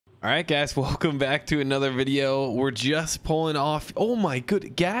All right, guys, welcome back to another video. We're just pulling off. Oh my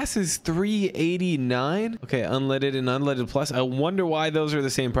good, gas is $3.89. Okay, unleaded and unleaded plus. I wonder why those are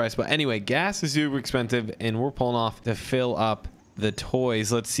the same price. But anyway, gas is super expensive, and we're pulling off to fill up the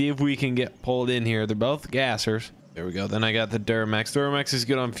toys. Let's see if we can get pulled in here. They're both gassers. There we go. Then I got the Duramax. Duramax is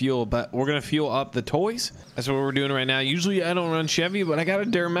good on fuel, but we're going to fuel up the toys. That's what we're doing right now. Usually I don't run Chevy, but I got a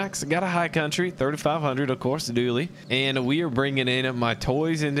Duramax. I got a High Country 3500, of course, the dually. And we are bringing in my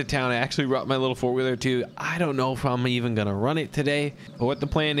toys into town. I actually brought my little four-wheeler too. I don't know if I'm even going to run it today, but what the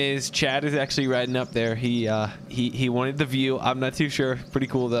plan is, Chad is actually riding up there. He wanted the view. I'm not too sure. Pretty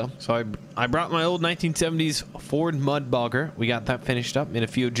cool though. So I brought my old 1970s Ford Mud Bogger. We got that finished up, made a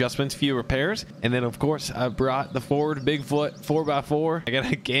few adjustments, few repairs. And then of course I brought the Ford Bigfoot 4x4. I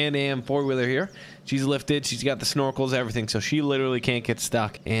got a Can-Am four-wheeler here. She's lifted. She's got the snorkels, everything. So she literally can't get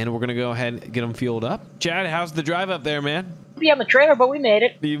stuck. And we're going to go ahead and get them fueled up. Chad, how's the drive up there, man? Be on the trailer, but we made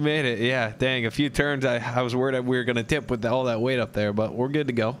it. You made it. Yeah, dang. A few turns. I was worried we were going to tip with all that weight up there, but we're good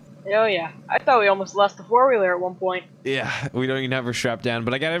to go. Oh, yeah. I thought we almost lost the four-wheeler at one point. Yeah, we don't even have her strapped down,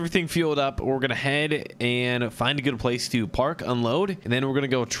 but I got everything fueled up. We're going to head and find a good place to park, unload, and then we're going to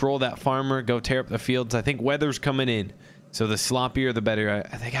go troll that farmer, go tear up the fields. I think weather's coming in, so the sloppier the better.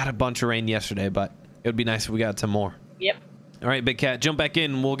 They got a bunch of rain yesterday, but it would be nice if we got some more. Yep. All right, Big Cat, jump back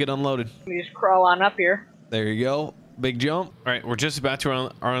in and we'll get unloaded. We just crawl on up here. There you go. Big jump. All right, we're just about to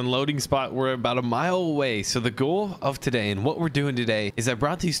our unloading spot. We're about a mile away. So the goal of today and what we're doing today is I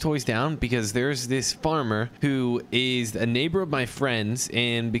brought these toys down because there's this farmer who is a neighbor of my friend's,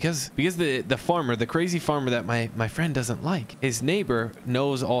 and because the farmer, the crazy farmer that my friend doesn't like, his neighbor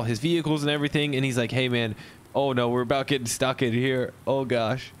knows all his vehicles and everything, and he's like, hey man, oh no, we're about getting stuck in here. Oh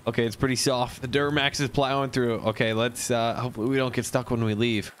gosh. Okay, it's pretty soft. The Duramax is plowing through. Okay, let's hopefully we don't get stuck when we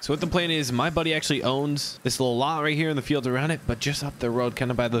leave. So what the plan is, my buddy actually owns this little lot right here in the fields around it, but just up the road,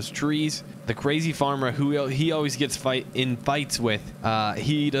 kind of by those trees, the crazy farmer who he always gets in fights with,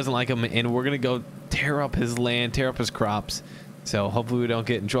 he doesn't like him, and we're gonna go tear up his land, tear up his crops. So hopefully we don't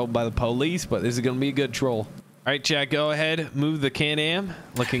get in trouble by the police, but this is gonna be a good troll. All right, Chad, go ahead, move the Can-Am.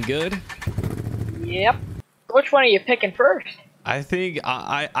 Looking good. Yep. Which one are you picking first? I think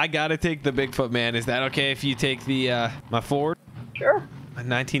I gotta take the Bigfoot, man. Is that okay if you take the my Ford? Sure. My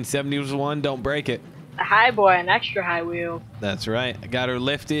 1970s one, don't break it. A high boy, an extra high wheel. That's right. I got her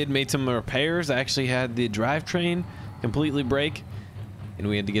lifted, made some repairs. I actually had the drivetrain completely break, and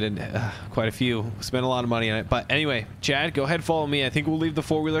we had to get in quite a few. Spent a lot of money on it. But anyway, Chad, go ahead, follow me. I think we'll leave the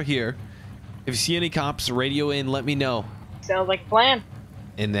four-wheeler here. If you see any cops, radio in, let me know. Sounds like a plan.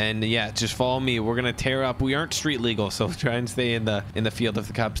 And then, yeah, just follow me. We're going to tear up. We aren't street legal, so try and stay in the field if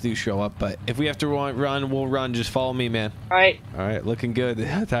the cops do show up. But if we have to run, we'll run. Just follow me, man. All right. All right, looking good.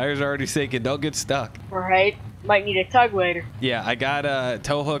 The tires are already sinking. Don't get stuck. All right. Might need a tug later. Yeah, I got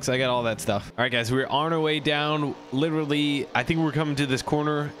tow hooks. I got all that stuff. All right, guys, we're on our way down. Literally, I think we're coming to this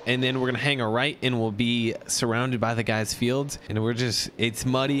corner, and then we're going to hang a right, and we'll be surrounded by the guys' fields. And we're just, it's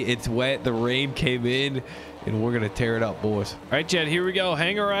muddy. It's wet. The rain came in. And we're going to tear it up, boys. All right, Chad, here we go.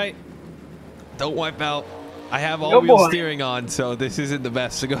 Hang a right. Don't wipe out. I have all-wheel steering on, so this isn't the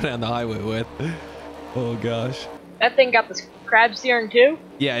best to go down the highway with. Oh, gosh. That thing got the crab steering, too?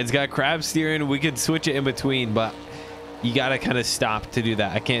 Yeah, it's got crab steering. We could switch it in between, but you got to kind of stop to do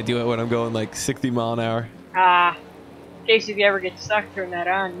that. I can't do it when I'm going like 60 mile an hour. In case if you ever get stuck, turn that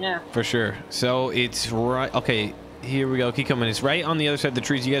on, yeah. For sure. So it's right. Okay. Here we go. Keep coming. It's right on the other side of the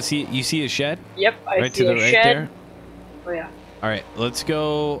trees. You guys see? You see a shed? Yep, I right see to the a right shed. there. Oh yeah. All right, let's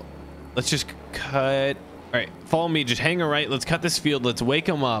go. Let's just cut. All right, follow me. Just hang a right. Let's cut this field. Let's wake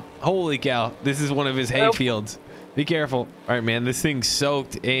him up. Holy cow! This is one of his hay fields. Be careful. All right, man. This thing's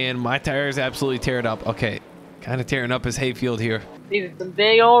soaked, and my tires absolutely tear it up. Okay, kind of tearing up his hay field here. These are some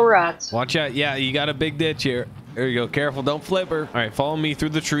big old ruts. Watch out. Yeah, you got a big ditch here. There you go. Careful. Don't flip her. All right. Follow me through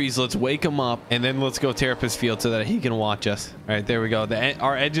the trees. Let's wake him up. And then let's go tear up his field so that he can watch us. All right. There we go.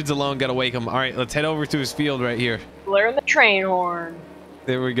 Our engines alone got to wake him. All right. Let's head over to his field right here. Blaring the train horn.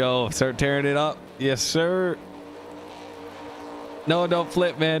 There we go. Start tearing it up. Yes, sir. No, don't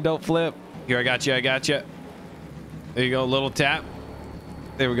flip, man. Don't flip. Here, I got you. I got you. There you go. Little tap.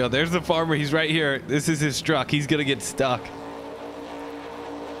 There we go. There's the farmer. He's right here. This is his truck. He's going to get stuck.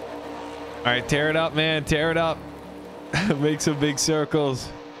 All right, tear it up, man. Tear it up. Make some big circles.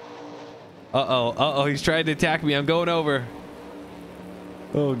 Uh-oh. He's trying to attack me. I'm going over.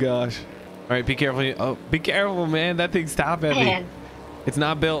 Oh, gosh. All right, be careful. Oh, be careful, man. That thing's top heavy. Man. It's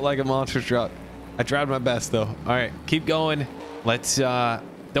not built like a monster truck. I tried my best, though. All right, keep going. Let's,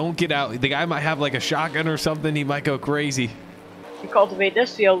 don't get out. The guy might have, like, a shotgun or something. He might go crazy. You cultivate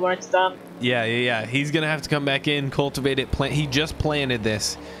this field when it's done. Yeah. He's going to have to come back in, cultivate it. He just planted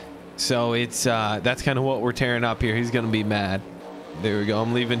this. So it's that's kind of what we're tearing up here. He's gonna be mad. There we go.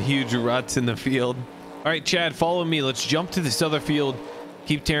 I'm leaving huge ruts in the field. All right, Chad, follow me. Let's jump to this other field.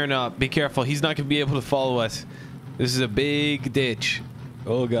 Keep tearing up. Be careful. He's not gonna be able to follow us. This is a big ditch.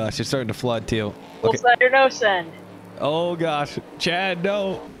 Oh gosh, it's starting to flood too. Full send or no send? Oh gosh, Chad,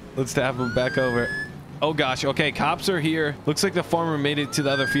 no. Let's tap him back over. Oh gosh. Okay, cops are here. Looks like the farmer made it to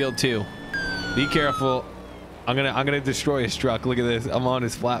the other field too. Be careful. I'm gonna destroy his truck. Look at this. I'm on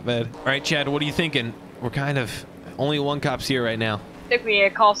his flatbed. All right, Chad, what are you thinking? We're kind of only one cop's here right now. I think we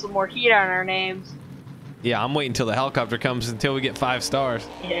gotta call some more heat on our names. Yeah, I'm waiting until the helicopter comes until we get 5 stars.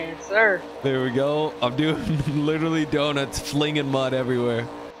 Yes, sir. There we go. I'm doing literally donuts, flinging mud everywhere.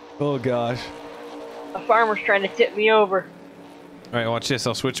 Oh gosh. A farmer's trying to tip me over. All right, watch this.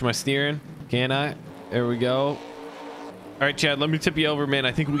 I'll switch my steering. Can I? There we go. All right, Chad, let me tip you over, man.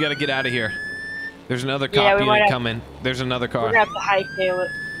 I think we got to get out of here. There's another cop unit coming. There's another car. We're gonna have to hightail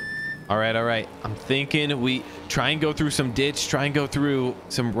it. All right, all right. I'm thinking we try and go through some ditch, try and go through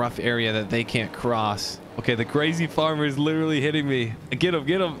some rough area that they can't cross. Okay, the crazy farmer is literally hitting me. Get him,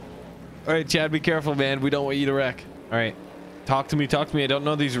 get him. All right, Chad, be careful, man. We don't want you to wreck. All right, talk to me, talk to me. I don't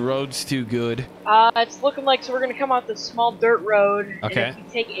know these roads too good. It's looking like, so we're gonna come off this small dirt road. Okay. And if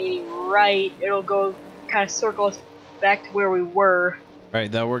you take a right, it'll go kind of circle us back to where we were. All right,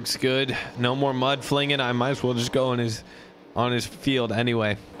 that works good. No more mud flinging. I might as well just go on his field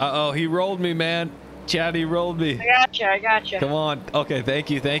anyway. Uh-oh, he rolled me, man. Chad, he rolled me. I gotcha. Come on. Okay, thank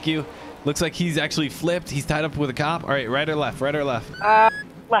you, thank you. Looks like he's actually flipped. He's tied up with a cop. All right, right or left? Right or left?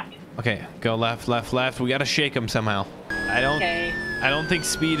 Left. Okay, go left, left, left. We gotta shake him somehow. I don't think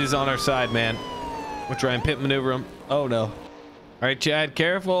speed is on our side, man. We'll try and pit maneuver him. Oh no. All right, Chad,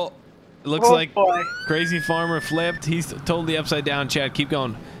 careful. It looks like boy. Crazy farmer flipped. He's totally upside down. Chad, keep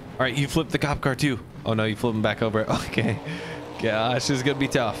going. All right, you flipped the cop car too. Oh no, you flipped him back over. Okay. Gosh, this is gonna be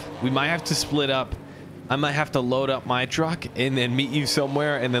tough. We might have to split up. I might have to load up my truck and then meet you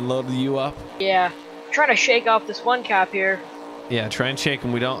somewhere and then load you up. Yeah. I'm trying to shake off this one cop here. Yeah, try and shake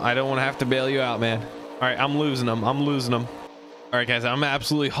him. I don't want to have to bail you out, man. All right, I'm losing him. I'm losing him. All right, guys, I'm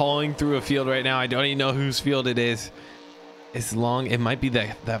absolutely hauling through a field right now. I don't even know whose field it is. It's long. It might be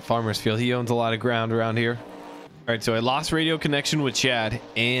that farmer's field. He owns a lot of ground around here. All right, so I lost radio connection with Chad,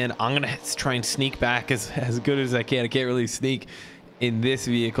 and I'm gonna try and sneak back as good as I can. I can't really sneak in this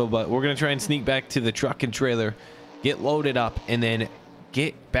vehicle, but we're gonna try and sneak back to the truck and trailer, get loaded up, and then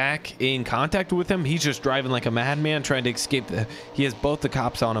get back in contact with him. He's just driving like a madman trying to escape. He has both the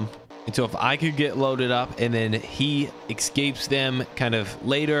cops on him. And so if I could get loaded up and then he escapes them kind of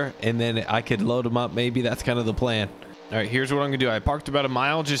later, and then I could load him up, maybe that's kind of the plan. All right, here's what I'm gonna do. I parked about a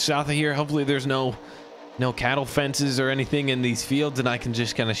mile just south of here. Hopefully there's no cattle fences or anything in these fields, and I can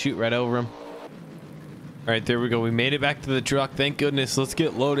just kind of shoot right over them. All right, there we go. We made it back to the truck. Thank goodness. Let's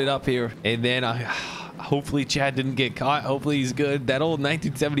get loaded up here. And then hopefully Chad didn't get caught. Hopefully he's good. That old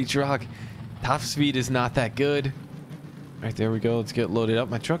 1970 truck, top speed is not that good. All right, there we go. Let's get loaded up.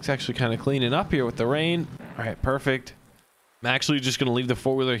 My truck's actually kind of cleaning up here with the rain. All right, perfect. I'm actually just going to leave the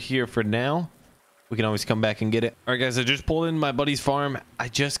four-wheeler here for now. We can always come back and get it. All right, guys, I just pulled in my buddy's farm. I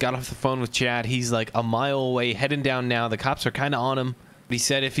just got off the phone with Chad. He's like a mile away, heading down now. The cops are kind of on him. He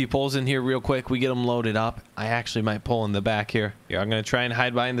said if he pulls in here real quick, we get him loaded up. I actually might pull in the back here. Here, I'm going to try and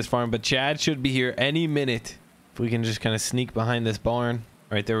hide behind this farm, but Chad should be here any minute. If we can just kind of sneak behind this barn.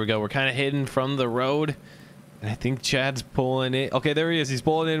 All right, there we go. We're kind of hidden from the road. And I think Chad's pulling in. Okay, there he is. He's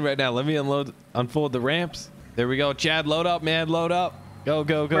pulling in right now. Let me unfold the ramps. There we go. Chad, load up, man. Load up. Go,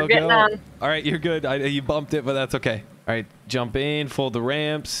 go, go, go. All right, you're good. You bumped it, but that's okay. All right, jump in, fold the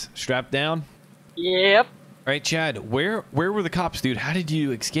ramps, strap down. Yep. All right, Chad, where were the cops, dude? How did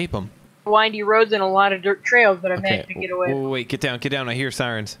you escape them? Windy roads and a lot of dirt trails, but I managed to get away. Wait, get down, get down. I hear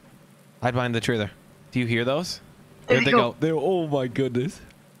sirens. Hide behind the trailer. Do you hear those? There they go. Oh my goodness.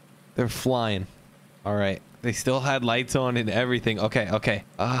 They're flying. All right. They still had lights on and everything. Okay, okay.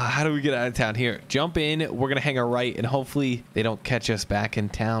 How do we get out of town? Here, jump in. We're going to hang a right, and hopefully they don't catch us back in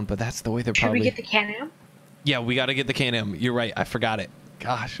town, but that's the way they're probably... Should we get the Can-Am? Yeah, we got to get the Can-Am. You're right. I forgot it.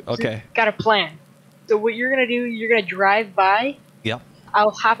 Gosh, okay. So, got a plan. So what you're going to do, you're going to drive by. Yep.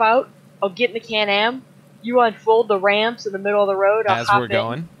 I'll hop out. I'll get in the Can-Am. You unfold the ramps in the middle of the road. I'll hop we're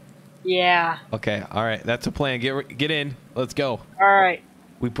going? Yeah. Okay, all right. That's a plan. Get in. Let's go. All right.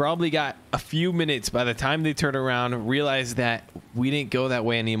 We probably got a few minutes by the time they turn around, realize that we didn't go that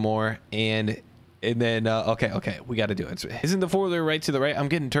way anymore, and then okay, we got to do it. Isn't the four-wheeler right to the right? I'm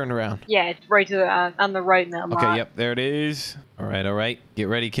getting turned around. Yeah, it's right to the on the right in that lot. Okay, yep, there it is. All right. Get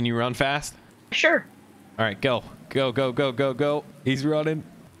ready. Can you run fast? Sure. All right, go. He's running.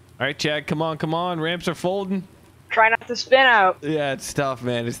 All right, Chad, come on. Ramps are folding. Try not to spin out. Yeah, it's tough,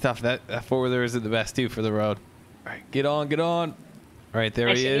 man. It's tough. That four-wheeler isn't the best, too, for the road. All right, get on, get on. All right, there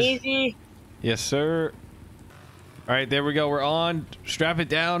Nice he and is. easy. Yes, sir. All right, there we go. We're on. Strap it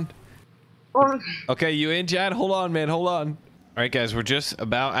down. Okay, you in, Chad? Hold on, man. Hold on. All right, guys, we're just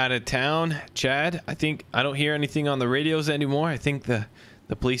about out of town. Chad, I don't hear anything on the radios anymore. I think the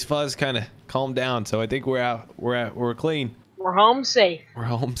police fuzz kind of calmed down, so I think we're out. We're clean. We're home safe. We're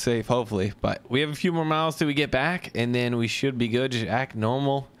home safe, hopefully. But we have a few more miles till we get back, and then we should be good. Just act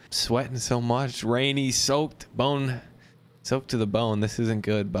normal. Sweating so much. Rainy, soaked to the bone. This isn't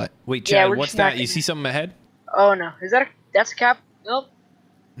good. But wait, Chad, Yeah, what's that? You see something ahead? Oh no, that's a cop? Nope.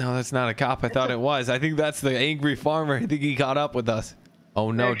 No, that's not a cop. I thought it was. I think that's the angry farmer. I think he caught up with us.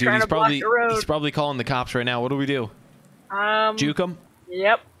 Oh no, They're dude, trying he's to block the road. probably calling the cops right now. What do we do? Juke him?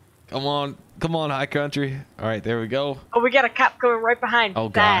 Yep. Come on, high country. All right, there we go. Oh, we got a cop coming right behind. Oh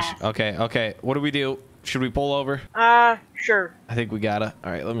gosh. Fast. Okay. What do we do? Should we pull over? Sure. I think we gotta.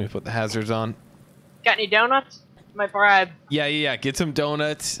 All right, let me put the hazards on. Got any donuts? My bribe. Yeah. Get some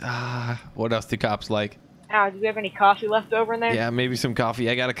donuts. What else do cops like? Do we have any coffee left over in there? Yeah, maybe some coffee.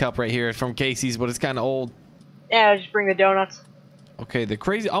 I got a cup right here. It's from Casey's, but it's kind of old. Yeah, just bring the donuts. Okay,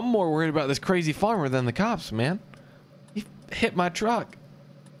 I'm more worried about this crazy farmer than the cops, man. He hit my truck.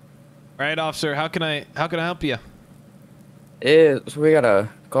 All right, officer, how can I help you? So we got a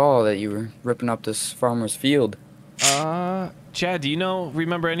call that you were ripping up this farmer's field. Chad, do you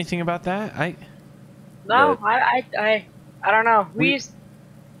remember anything about that? No, I don't know.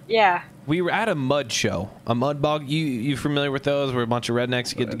 Yeah. We were at a mud show, a mud bog. You familiar with those? Where a bunch of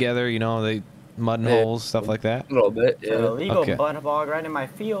rednecks get together, they mud and holes, stuff like that. A little bit, yeah. Illegal Okay. mud bog right in my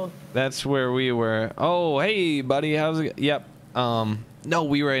field. That's where we were. Oh, hey, buddy, how's it? Yep. No,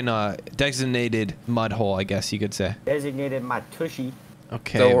 we were in a designated mud hole, I guess you could say. Designated my tushy.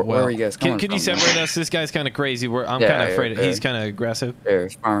 Okay. So well, where are you guys coming can you from? separate us? This guy's kind of crazy. I'm Yeah, kind of yeah, afraid. okay. He's kind of aggressive.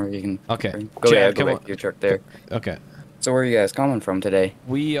 There's farmer, you can Okay. go, Chad, go come back on. to your truck there. Okay. So where are you guys coming from today?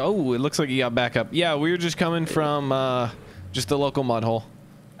 It looks like you got back up. Yeah, we were just coming from just the local mud hole.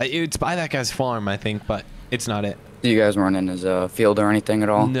 It's by that guy's farm, I think, but it's not it. You guys weren't in his field or anything at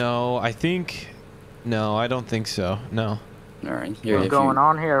all? No, I don't think so. No. All right. What's going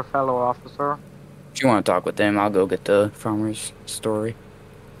on here, fellow officer? If you want to talk with them, I'll go get the farmer's story.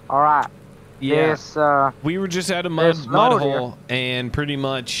 All right. Yeah. This, We were just at a mud There's snow here. hole, and pretty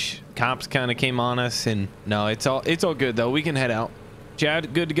much cops kind of came on us. And no, it's all good though. We can head out.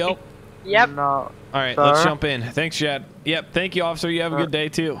 Chad, good to go. Yep. no, All right, let's Sir? jump in. Thanks, Chad. Yep, thank you, officer. You have a good day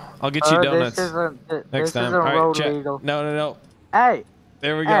too. I'll get you donuts This isn't, next this time. isn't All right, road Chad. legal. No. Hey,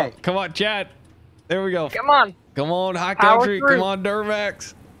 There we go. Hey. Come on, Chad. There we go. Come on. Come on, high Power country. through. Come on,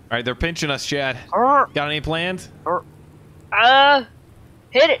 Durmax. All right, they're pinching us, Chad. Got any plans?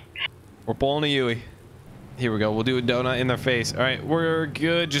 Hit it. We're pulling a Yui. Here we go. We'll do a donut in their face. All right, we're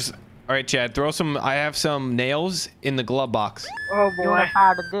good. All right, Chad, I have some nails in the glove box. Oh boy.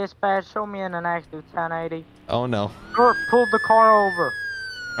 Unify the dispatch, show me in an active 1080. Oh no. Pull the car over.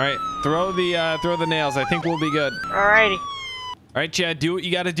 All right, throw the nails. I think we'll be good. Alrighty. All right, Chad, do what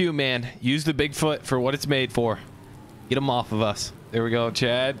you got to do, man. Use the Bigfoot for what it's made for. Get them off of us. There we go,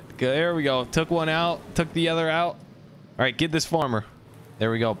 Chad. There we go. Took one out. Took the other out. All right, get this farmer.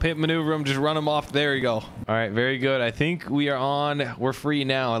 There we go. Pit maneuver him. Just run him off. There you go. All right, very good. I think we're free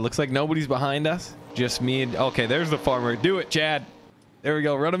now. It looks like nobody's behind us. Just me and... Okay, there's the farmer. Do it, Chad. There we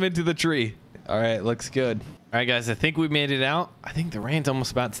go. Run him into the tree. All right, looks good. All right, guys, I think we made it out. I think the rain's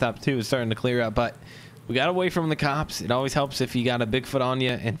almost about to stop, too. It's starting to clear up, but we got away from the cops. It always helps if you got a Bigfoot on you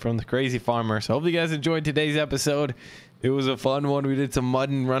and from the crazy farmer. So hopefully you guys enjoyed today's episode. It was a fun one. We did some mud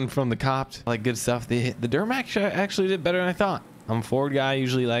and run from the cops. Like good stuff. The Duramax actually did better than I thought. I'm a Ford guy,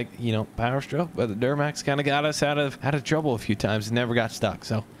 usually like, power stroke, but the Duramax kind of got us out of trouble a few times and never got stuck.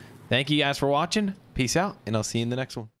 So thank you guys for watching. Peace out, and I'll see you in the next one.